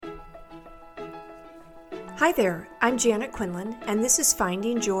Hi there, I'm Janet Quinlan, and this is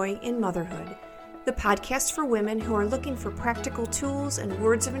Finding Joy in Motherhood, the podcast for women who are looking for practical tools and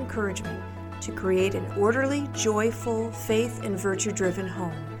words of encouragement to create an orderly, joyful, faith and virtue-driven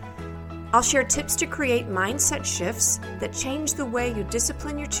home. I'll share tips to create mindset shifts that change the way you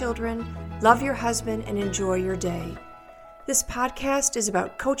discipline your children, love your husband, and enjoy your day. This podcast is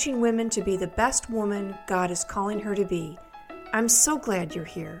about coaching women to be the best woman God is calling her to be. I'm so glad you're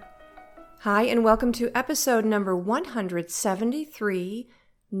here. Hi, and welcome to episode number 173,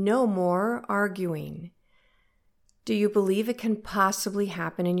 No More Arguing. Do you believe it can possibly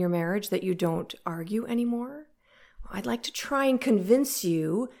happen in your marriage that you don't argue anymore? Well, I'd like to try and convince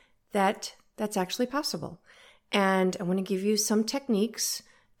you that that's actually possible. And I want to give you some techniques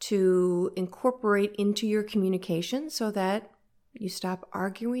to incorporate into your communication so that you stop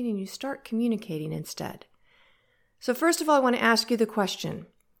arguing and you start communicating instead. So first of all, I want to ask you the question,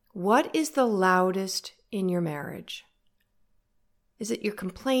 what is the loudest in your marriage? Is it your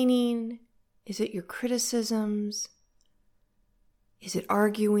complaining? Is it your criticisms? Is it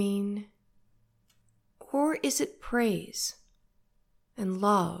arguing? Or is it praise and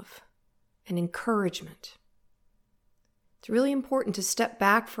love and encouragement? It's really important to step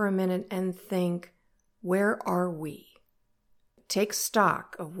back for a minute and think, where are we? Take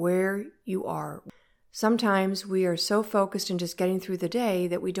stock of where you are. Sometimes we are so focused in just getting through the day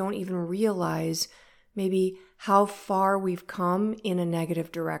that we don't even realize maybe how far we've come in a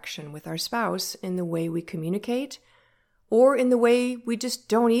negative direction with our spouse in the way we communicate or in the way we just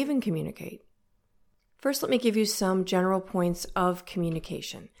don't even communicate. First, let me give you some general points of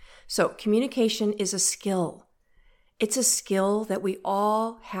communication. So, communication is a skill. It's a skill that we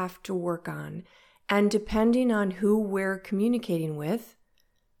all have to work on. And depending on who we're communicating with,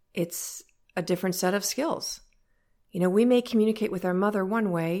 it's a different set of skills. You know, we may communicate with our mother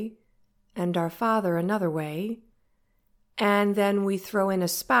one way and our father another way, and then we throw in a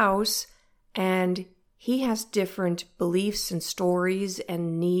spouse and he has different beliefs and stories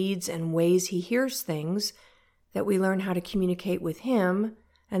and needs and ways he hears things that we learn how to communicate with him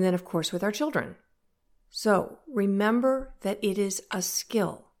and then, of course, with our children. So remember that it is a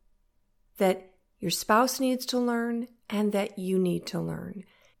skill that your spouse needs to learn and that you need to learn,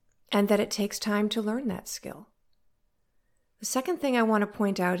 and that it takes time to learn that skill. The second thing I want to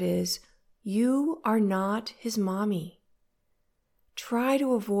point out is you are not his mommy. Try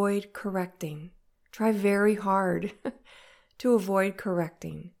to avoid correcting. Try very hard to avoid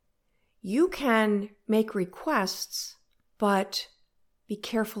correcting. You can make requests, but be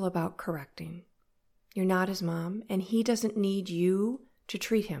careful about correcting. You're not his mom, and he doesn't need you to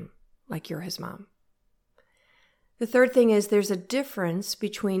treat him like you're his mom. The third thing is there's a difference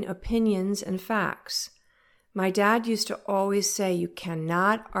between opinions and facts. My dad used to always say you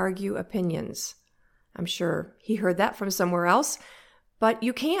cannot argue opinions. I'm sure he heard that from somewhere else, but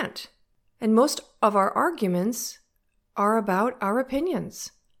you can't. And most of our arguments are about our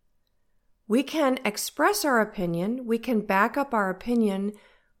opinions. We can express our opinion, we can back up our opinion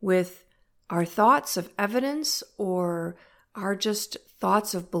with our thoughts of evidence or our just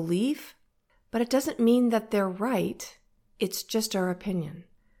thoughts of belief, but it doesn't mean that they're right. It's just our opinion.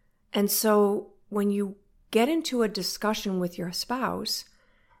 And so when you get into a discussion with your spouse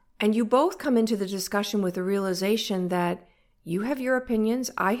and you both come into the discussion with the realization that you have your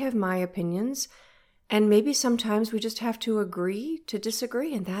opinions, I have my opinions, and maybe sometimes we just have to agree to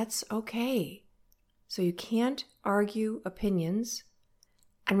disagree, and that's okay. So you can't argue opinions,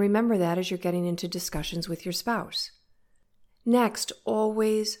 and remember that as you're getting into discussions with your spouse. Next,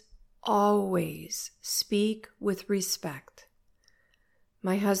 always speak with respect.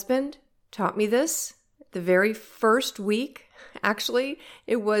 My husband taught me this the very first week. Actually,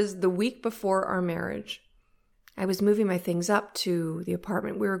 it was the week before our marriage. I was moving my things up to the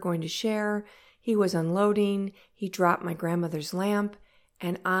apartment we were going to share. He was unloading. He dropped my grandmother's lamp,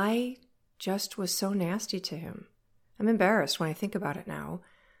 and I just was so nasty to him. I'm embarrassed when I think about it now.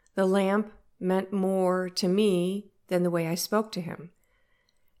 The lamp meant more to me than the way I spoke to him.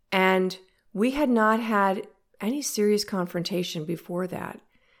 And we had not had any serious confrontation before that.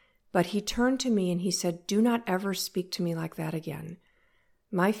 But he turned to me and he said, "Do not ever speak to me like that again.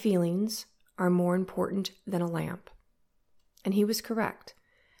 My feelings are more important than a lamp." And he was correct.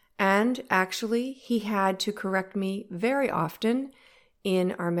 And actually, he had to correct me very often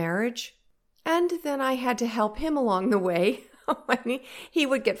in our marriage. And then I had to help him along the way. He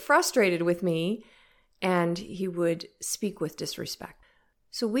would get frustrated with me and he would speak with disrespect.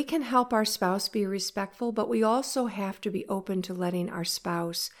 So we can help our spouse be respectful, but we also have to be open to letting our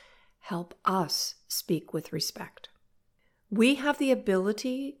spouse help us speak with respect. We have the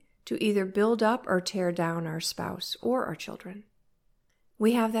ability to either build up or tear down our spouse or our children.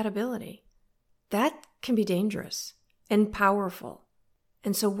 We have that ability. That can be dangerous and powerful.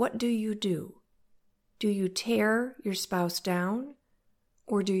 And so what do? Do you tear your spouse down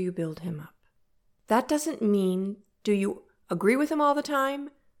or do you build him up? That doesn't mean do you agree with him all the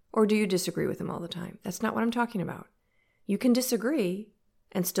time or do you disagree with him all the time? That's not what I'm talking about. You can disagree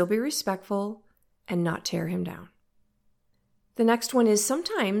and still be respectful and not tear him down. The next one is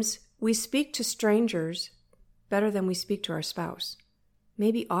sometimes we speak to strangers better than we speak to our spouse.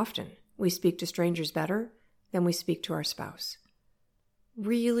 Maybe often we speak to strangers better than we speak to our spouse.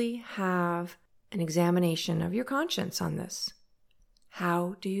 Really have an examination of your conscience on this.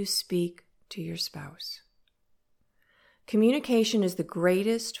 How do you speak to your spouse? Communication is the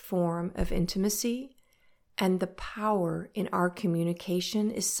greatest form of intimacy, and the power in our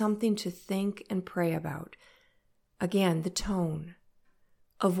communication is something to think and pray about. Again, the tone,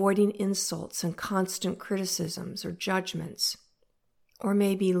 avoiding insults and constant criticisms or judgments, or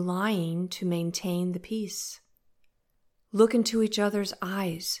maybe lying to maintain the peace. Look into each other's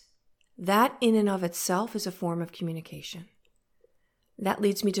eyes. That in and of itself is a form of communication. That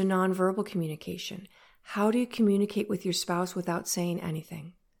leads me to nonverbal communication. How do you communicate with your spouse without saying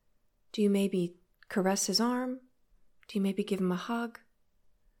anything? Do you maybe caress his arm? Do you maybe give him a hug?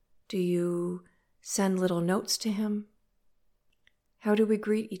 Do you send little notes to him? How do we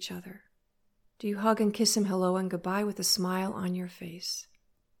greet each other? Do you hug and kiss him hello and goodbye with a smile on your face?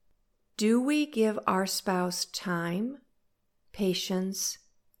 Do we give our spouse time, patience,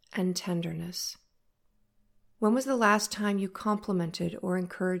 and tenderness? When was the last time you complimented or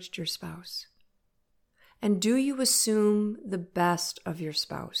encouraged your spouse? And do you assume the best of your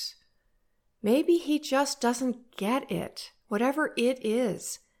spouse? Maybe he just doesn't get it, whatever it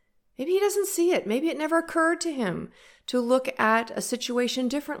is. Maybe he doesn't see it. Maybe it never occurred to him to look at a situation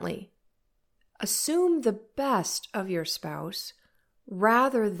differently. Assume the best of your spouse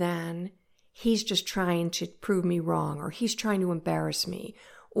rather than he's just trying to prove me wrong, or he's trying to embarrass me,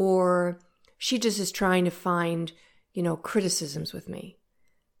 or she just is trying to find, criticisms with me.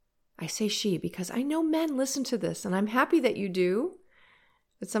 I say she because I know men listen to this, and I'm happy that you do.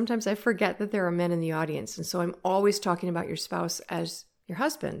 But sometimes I forget that there are men in the audience, and so I'm always talking about your spouse as your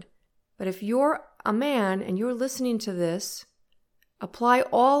husband. But if you're a man and you're listening to this, apply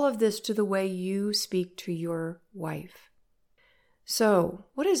all of this to the way you speak to your wife. So,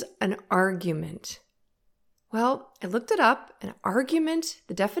 what is an argument? Well, I looked it up. An argument,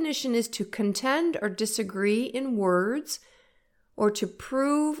 the definition is to contend or disagree in words, or to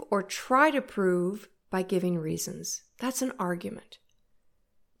prove or try to prove by giving reasons. That's an argument.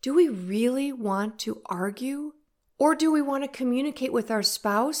 Do we really want to argue? Or do we want to communicate with our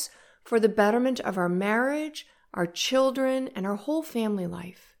spouse for the betterment of our marriage, our children, and our whole family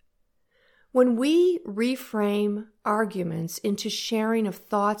life? When we reframe arguments into sharing of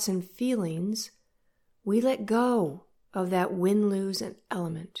thoughts and feelings, we let go of that win-lose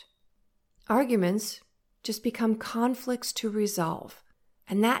element. Arguments just become conflicts to resolve,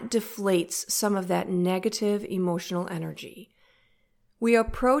 and that deflates some of that negative emotional energy. We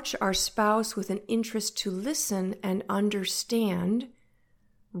approach our spouse with an interest to listen and understand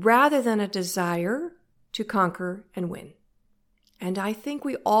rather than a desire to conquer and win. And I think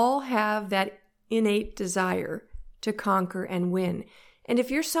we all have that innate desire to conquer and win. And if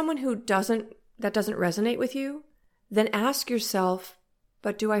you're someone that doesn't resonate with you, then ask yourself,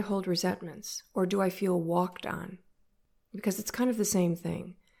 but do I hold resentments or do I feel walked on? Because it's kind of the same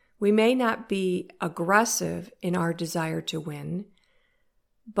thing. We may not be aggressive in our desire to win,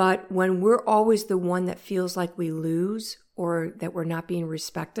 but when we're always the one that feels like we lose or that we're not being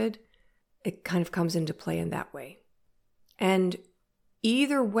respected, it kind of comes into play in that way. And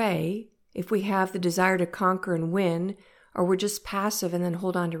either way, if we have the desire to conquer and win, or we're just passive and then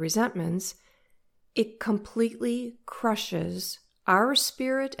hold on to resentments, it completely crushes our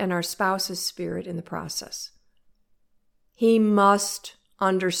spirit and our spouse's spirit in the process. He must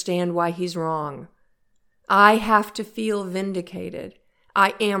understand why he's wrong. I have to feel vindicated.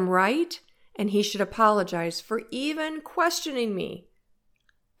 I am right, and he should apologize for even questioning me.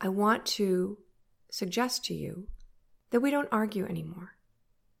 I want to suggest to you that we don't argue anymore,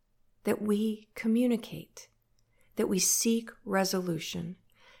 that we communicate, that we seek resolution.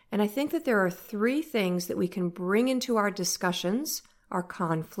 And I think that there are 3 things that we can bring into our discussions, our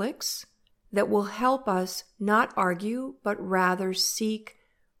conflicts, that will help us not argue, but rather seek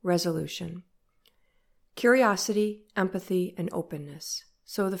resolution. Curiosity, empathy, and openness.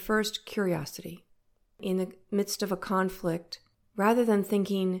 So the first, curiosity. In the midst of a conflict, rather than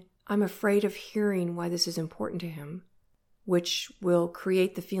thinking, I'm afraid of hearing why this is important to him, which will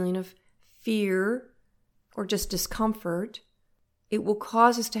create the feeling of fear or just discomfort. It will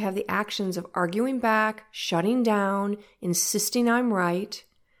cause us to have the actions of arguing back, shutting down, insisting I'm right.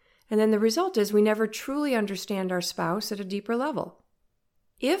 And then the result is we never truly understand our spouse at a deeper level.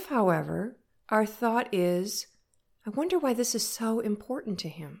 If, however, our thought is, I wonder why this is so important to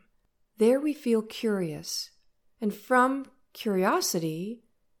him, there we feel curious. And from curiosity,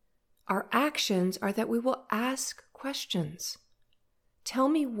 our actions are that we will ask questions. Tell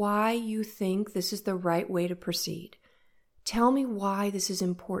me why you think this is the right way to proceed. Tell me why this is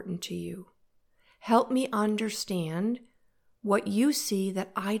important to you. Help me understand what you see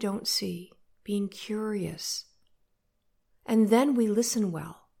that I don't see, being curious. And then we listen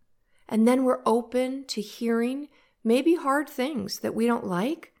well. And then we're open to hearing maybe hard things that we don't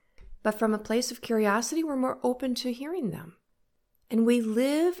like, but from a place of curiosity, we're more open to hearing them. And we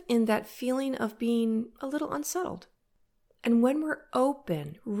live in that feeling of being a little unsettled. And when we're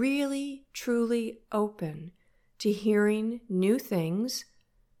open, really, truly open to hearing new things,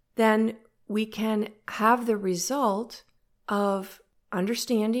 then we can have the result of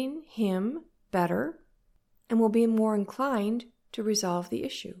understanding him better, and we'll be more inclined to resolve the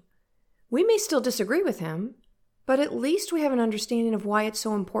issue. We may still disagree with him, but at least we have an understanding of why it's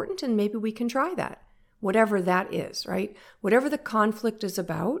so important, and maybe we can try that, whatever that is, right? Whatever the conflict is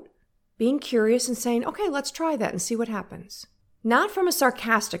about, being curious and saying, okay, let's try that and see what happens. Not from a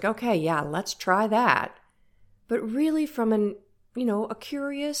sarcastic, okay, yeah, let's try that, but really from a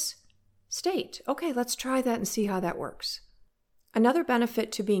curious state. Okay, let's try that and see how that works. Another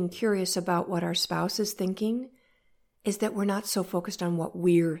benefit to being curious about what our spouse is thinking is that we're not so focused on what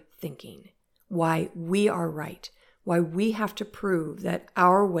we're thinking, why we are right, why we have to prove that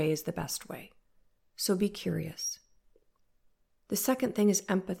our way is the best way. So be curious. The second thing is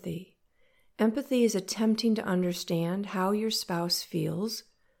empathy. Empathy is attempting to understand how your spouse feels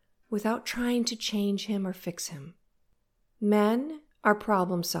without trying to change him or fix him. Men are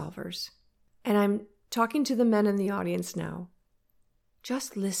problem solvers, and I'm talking to the men in the audience now.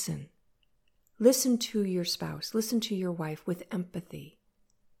 Just listen. Listen to your spouse. Listen to your wife with empathy.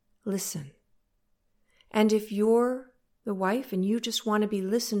 Listen. And if you're the wife and you just want to be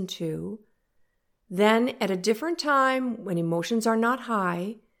listened to, then at a different time, when emotions are not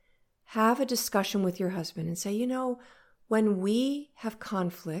high, have a discussion with your husband and say, when we have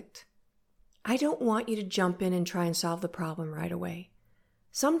conflict, I don't want you to jump in and try and solve the problem right away.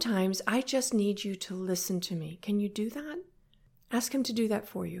 Sometimes I just need you to listen to me. Can you do that? Ask him to do that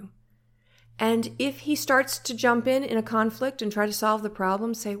for you. And if he starts to jump in a conflict and try to solve the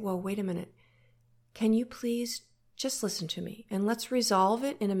problem, say, well, wait a minute. Can you please just listen to me and let's resolve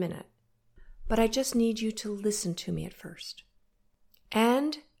it in a minute. But I just need you to listen to me at first.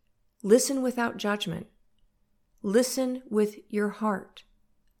 And listen without judgment. Listen with your heart.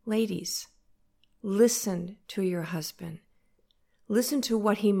 Ladies, listen to your husband. Listen to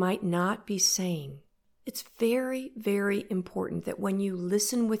what he might not be saying. It's very, very important that when you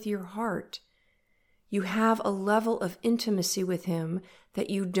listen with your heart, you have a level of intimacy with him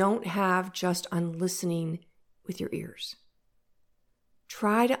that you don't have just on listening with your ears.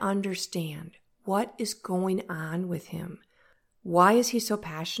 Try to understand what is going on with him. Why is he so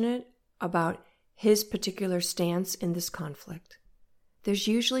passionate about his particular stance in this conflict? There's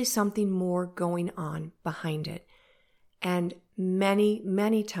usually something more going on behind it. And many,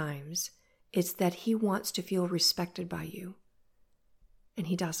 many times, it's that he wants to feel respected by you. And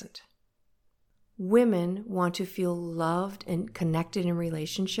he doesn't. Women want to feel loved and connected in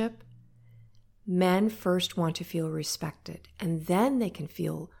relationship. Men first want to feel respected, and then they can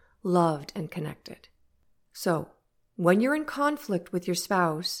feel loved and connected. So, when you're in conflict with your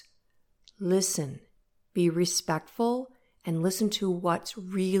spouse, listen, be respectful, and listen to what's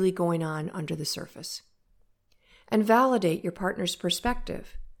really going on under the surface. And validate your partner's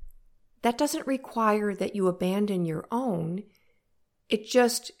perspective. That doesn't require that you abandon your own. It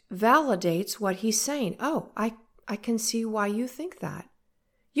just validates what he's saying. Oh, I can see why you think that.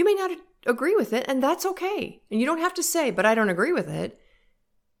 You may not agree with it, and that's okay. And you don't have to say, but I don't agree with it.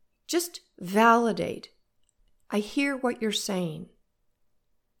 Just validate. I hear what you're saying.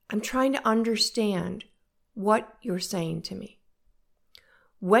 I'm trying to understand what you're saying to me.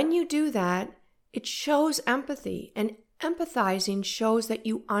 When you do that, it shows empathy, and empathizing shows that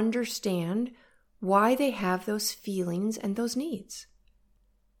you understand why they have those feelings and those needs.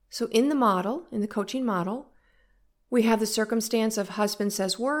 So in the coaching model, we have the circumstance of husband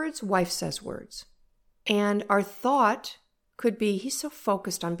says words, wife says words. And our thought could be, he's so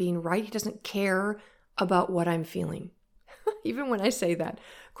focused on being right, he doesn't care about what I'm feeling. Even when I say that.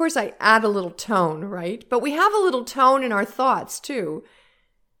 Of course, I add a little tone, right? But we have a little tone in our thoughts too.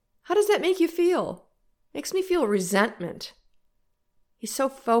 How does that make you feel? Makes me feel resentment. He's so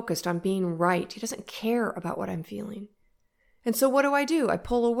focused on being right. He doesn't care about what I'm feeling. And so what do? I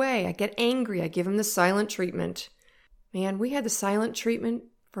pull away. I get angry. I give him the silent treatment. Man, we had the silent treatment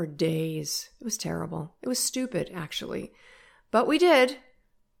for days. It was terrible. It was stupid, actually. But we did.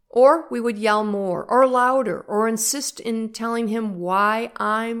 Or we would yell more or louder or insist in telling him why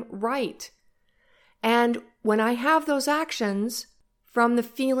I'm right. And when I have those actions from the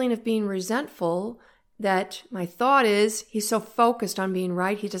feeling of being resentful, that my thought is he's so focused on being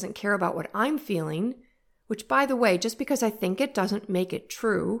right, he doesn't care about what I'm feeling, which, by the way, just because I think it doesn't make it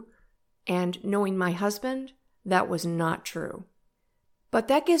true. And knowing my husband, that was not true. But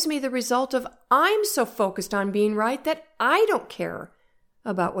that gives me the result of I'm so focused on being right that I don't care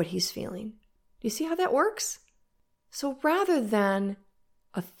about what he's feeling. Do you see how that works? So rather than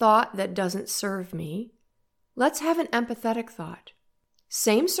a thought that doesn't serve me, let's have an empathetic thought.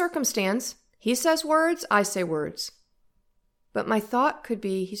 Same circumstance, he says words, I say words. But my thought could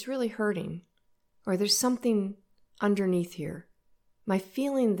be, he's really hurting, or there's something underneath here. My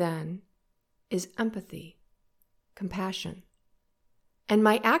feeling then is empathy, compassion. And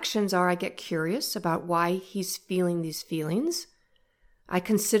my actions are I get curious about why he's feeling these feelings. I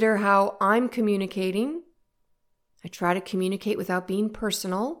consider how I'm communicating. I try to communicate without being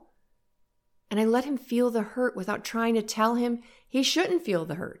personal. And I let him feel the hurt without trying to tell him he shouldn't feel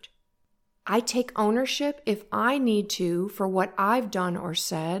the hurt. I take ownership if I need to for what I've done or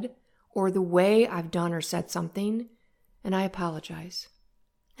said, or the way I've done or said something, and I apologize.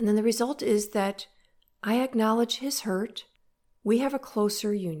 And then the result is that I acknowledge his hurt. We have a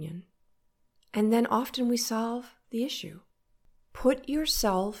closer union. And then often we solve the issue. Put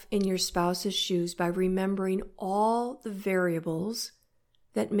yourself in your spouse's shoes by remembering all the variables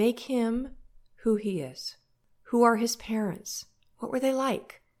that make him who he is. Who are his parents? What were they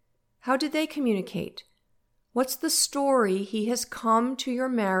like? How did they communicate? What's the story he has come to your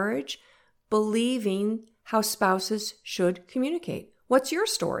marriage believing how spouses should communicate? What's your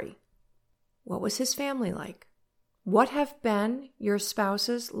story? What was his family like? What have been your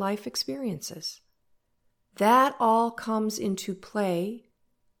spouse's life experiences? That all comes into play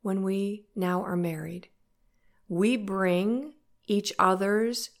when we now are married. We bring each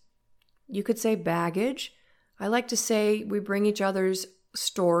other's, you could say, baggage. I like to say we bring each other's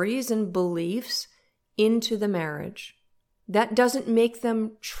stories and beliefs into the marriage. That doesn't make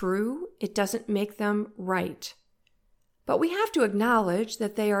them true. It doesn't make them right. But we have to acknowledge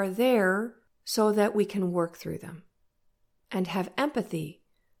that they are there so that we can work through them and have empathy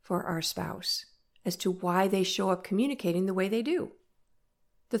for our spouse as to why they show up communicating the way they do.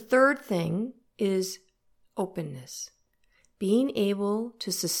 The third thing is openness. Being able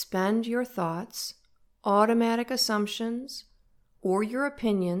to suspend your thoughts, automatic assumptions, or your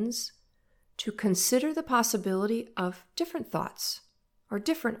opinions to consider the possibility of different thoughts or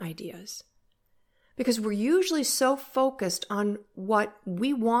different ideas. Because we're usually so focused on what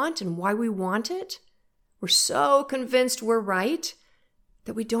we want and why we want it, we're so convinced we're right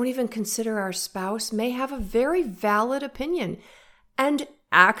that we don't even consider our spouse may have a very valid opinion. And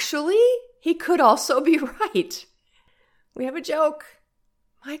actually, he could also be right. We have a joke.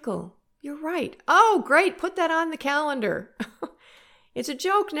 Michael, you're right. Oh, great. Put that on the calendar. It's a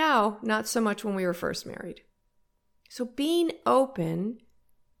joke now, not so much when we were first married. So being open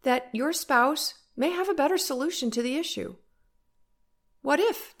that your spouse may have a better solution to the issue. What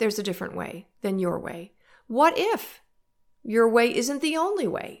if there's a different way than your way? What if your way isn't the only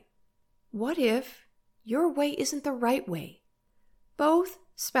way? What if your way isn't the right way? Both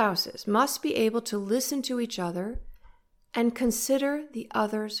spouses must be able to listen to each other and consider the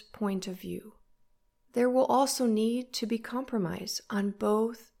other's point of view. There will also need to be compromise on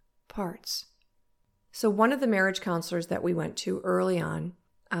both parts. So one of the marriage counselors that we went to early on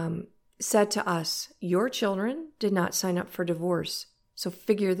said to us, your children did not sign up for divorce, so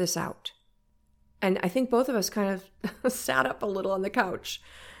figure this out. And I think both of us kind of sat up a little on the couch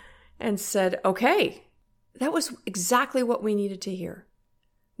and said, okay, that was exactly what we needed to hear.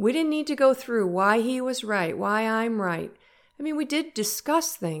 We didn't need to go through why he was right, why I'm right. I mean, we did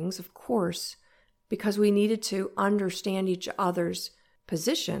discuss things, of course, because we needed to understand each other's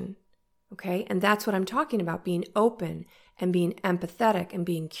position, okay? And that's what I'm talking about, being open and being empathetic and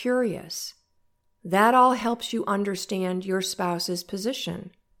being curious. That all helps you understand your spouse's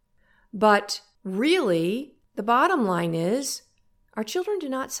position. But really, the bottom line is, our children do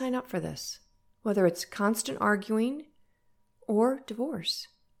not sign up for this, whether it's constant arguing or divorce.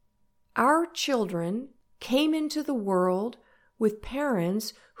 Our children came into the world with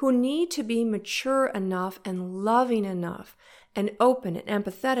parents who need to be mature enough and loving enough and open and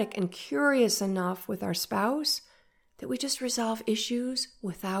empathetic and curious enough with our spouse that we just resolve issues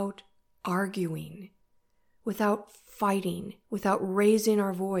without arguing, without fighting, without raising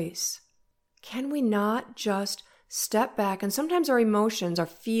our voice. Can we not just step back? And sometimes our emotions, our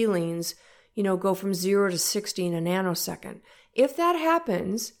feelings, go from 0 to 60 in a nanosecond. If that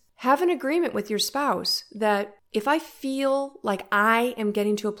happens, have an agreement with your spouse that if I feel like I am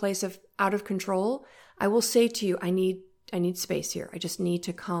getting to a place of out of control, I will say to you, I need space here. I just need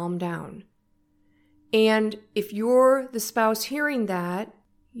to calm down. And if you're the spouse hearing that,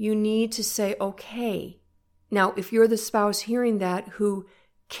 you need to say, okay. Now, if you're the spouse hearing that who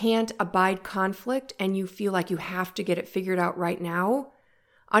can't abide conflict and you feel like you have to get it figured out right now,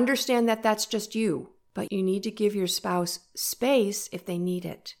 understand that that's just you, but you need to give your spouse space if they need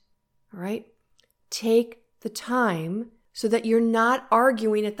it. All right? Take the time so that you're not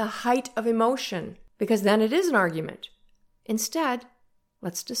arguing at the height of emotion, because then it is an argument. Instead,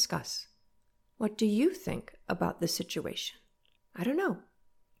 let's discuss. What do you think about this situation? I don't know.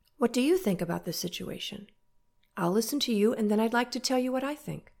 What do you think about this situation? I'll listen to you, and then I'd like to tell you what I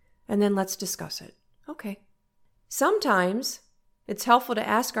think, and then let's discuss it. Okay. Sometimes it's helpful to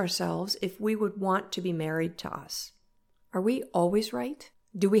ask ourselves if we would want to be married to us. Are we always right?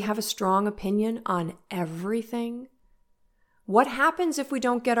 Do we have a strong opinion on everything? What happens if we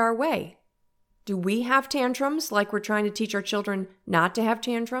don't get our way? Do we have tantrums like we're trying to teach our children not to have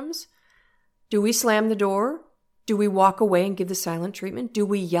tantrums? Do we slam the door? Do we walk away and give the silent treatment? Do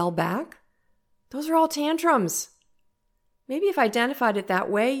we yell back? Those are all tantrums. Maybe if I identified it that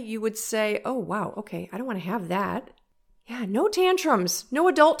way, you would say, oh, wow, okay, I don't want to have that. Yeah, no tantrums, no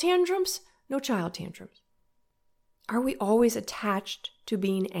adult tantrums, no child tantrums. Are we always attached to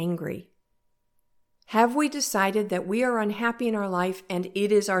being angry? Have we decided that we are unhappy in our life and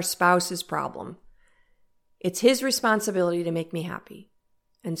it is our spouse's problem? It's his responsibility to make me happy.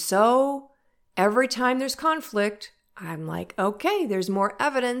 And so every time there's conflict, I'm like, okay, there's more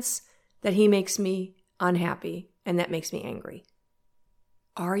evidence that he makes me unhappy and that makes me angry.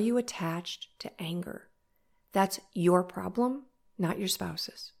 Are you attached to anger? That's your problem, not your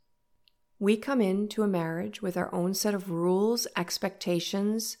spouse's. We come into a marriage with our own set of rules,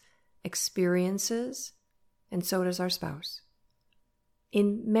 expectations, experiences, and so does our spouse.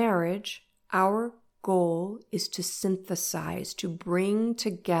 In marriage, our goal is to synthesize, to bring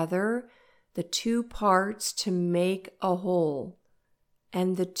together the two parts to make a whole,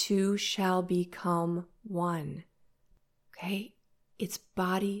 and the two shall become one. Okay? It's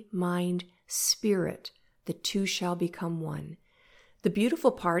body, mind, spirit. The two shall become one. The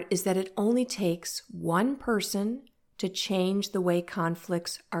beautiful part is that it only takes one person to change the way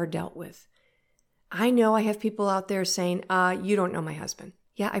conflicts are dealt with. I know I have people out there saying, you don't know my husband.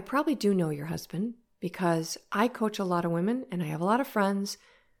 Yeah, I probably do know your husband because I coach a lot of women and I have a lot of friends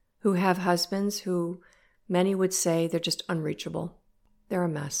who have husbands who many would say they're just unreachable. They're a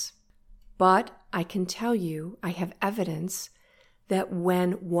mess. But I can tell you, I have evidence that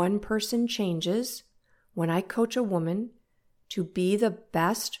when one person changes, when I coach a woman to be the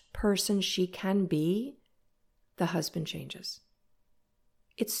best person she can be, the husband changes.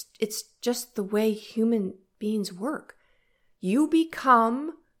 It's just the way human beings work. You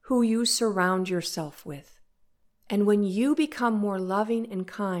become who you surround yourself with. And when you become more loving and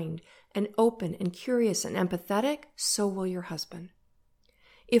kind and open and curious and empathetic, so will your husband.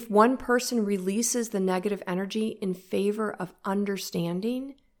 If one person releases the negative energy in favor of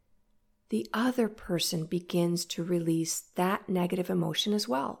understanding, the other person begins to release that negative emotion as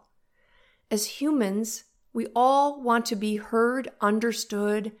well. As humans, we all want to be heard,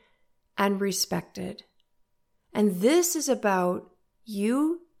 understood, and respected. And this is about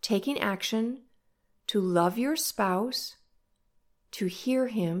you taking action to love your spouse, to hear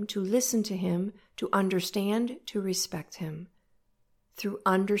him, to listen to him, to understand, to respect him, through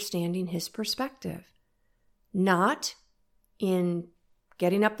understanding his perspective. Not in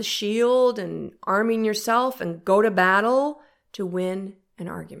getting up the shield and arming yourself and go to battle to win an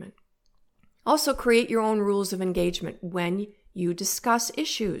argument. Also, create your own rules of engagement when you discuss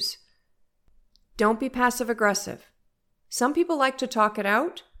issues. Don't be passive-aggressive. Some people like to talk it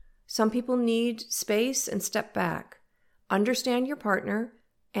out. Some people need space and step back. Understand your partner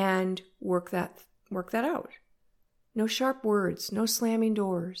and work that out. No sharp words, no slamming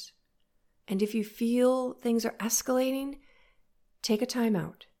doors. And if you feel things are escalating, take a time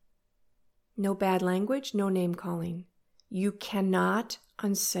out. No bad language, no name calling. You cannot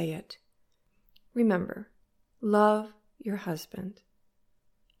unsay it. Remember, love your husband.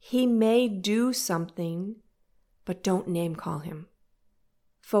 He may do something but don't name call him.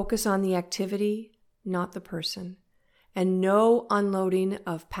 Focus on the activity, not the person. And no unloading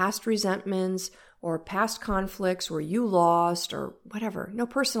of past resentments or past conflicts where you lost or whatever. No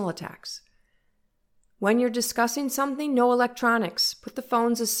personal attacks. When you're discussing something, no electronics. Put the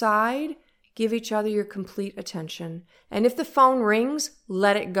phones aside. Give each other your complete attention. And if the phone rings,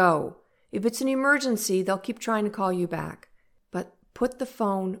 let it go. If it's an emergency, they'll keep trying to call you back. But put the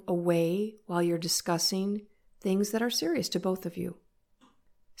phone away while you're discussing things that are serious to both of you.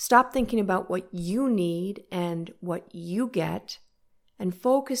 Stop thinking about what you need and what you get, and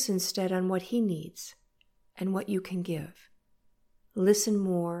focus instead on what he needs and what you can give. Listen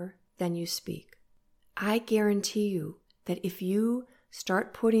more than you speak. I guarantee you that if you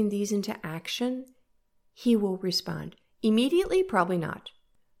start putting these into action, he will respond. Immediately, probably not.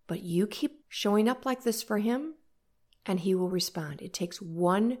 But you keep showing up like this for him, and he will respond. It takes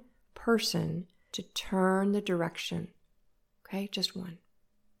one person to turn the direction. Okay, just one.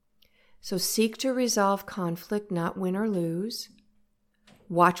 So seek to resolve conflict, not win or lose.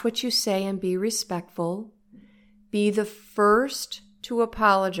 Watch what you say and be respectful. Be the first to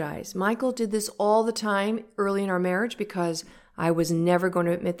apologize. Michael did this all the time early in our marriage because I was never going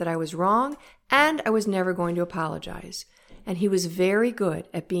to admit that I was wrong, and I was never going to apologize. And he was very good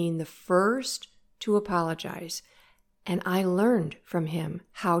at being the first to apologize. And I learned from him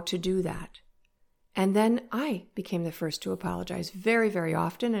how to do that. And then I became the first to apologize very, very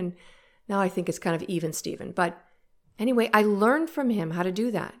often. And now I think it's kind of even Steven. But anyway, I learned from him how to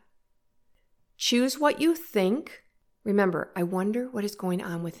do that. Choose what you think. Remember, I wonder what is going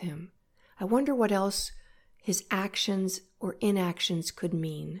on with him. I wonder what else his actions or inactions could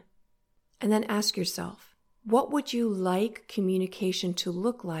mean. And then ask yourself, what would you like communication to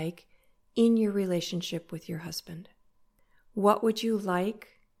look like in your relationship with your husband? What would you like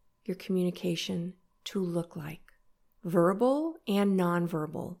your communication to look like? Verbal and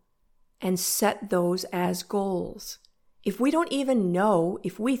nonverbal. And set those as goals. If we don't even know,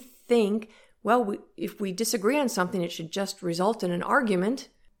 if we think, well, if we disagree on something, it should just result in an argument,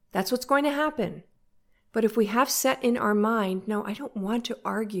 that's what's going to happen. But if we have set in our mind, no, I don't want to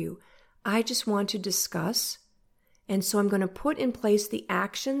argue. I just want to discuss. And so I'm going to put in place the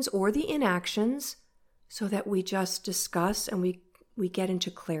actions or the inactions so that we just discuss and we get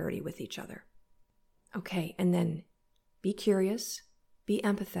into clarity with each other. Okay, and then be curious, be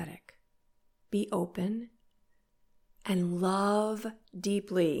empathetic, be open, and love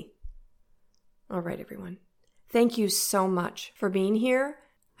deeply. All right, everyone. Thank you so much for being here.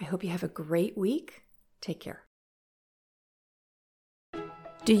 I hope you have a great week. Take care.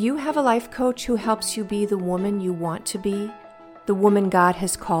 Do you have a life coach who helps you be the woman you want to be, the woman God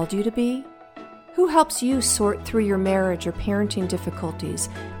has called you to be? Who helps you sort through your marriage or parenting difficulties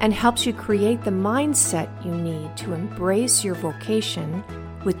and helps you create the mindset you need to embrace your vocation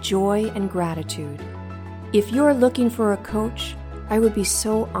with joy and gratitude? If you're looking for a coach, I would be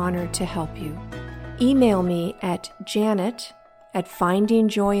so honored to help you. Email me at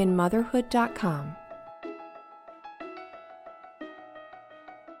janet@findingjoyinmotherhood.com.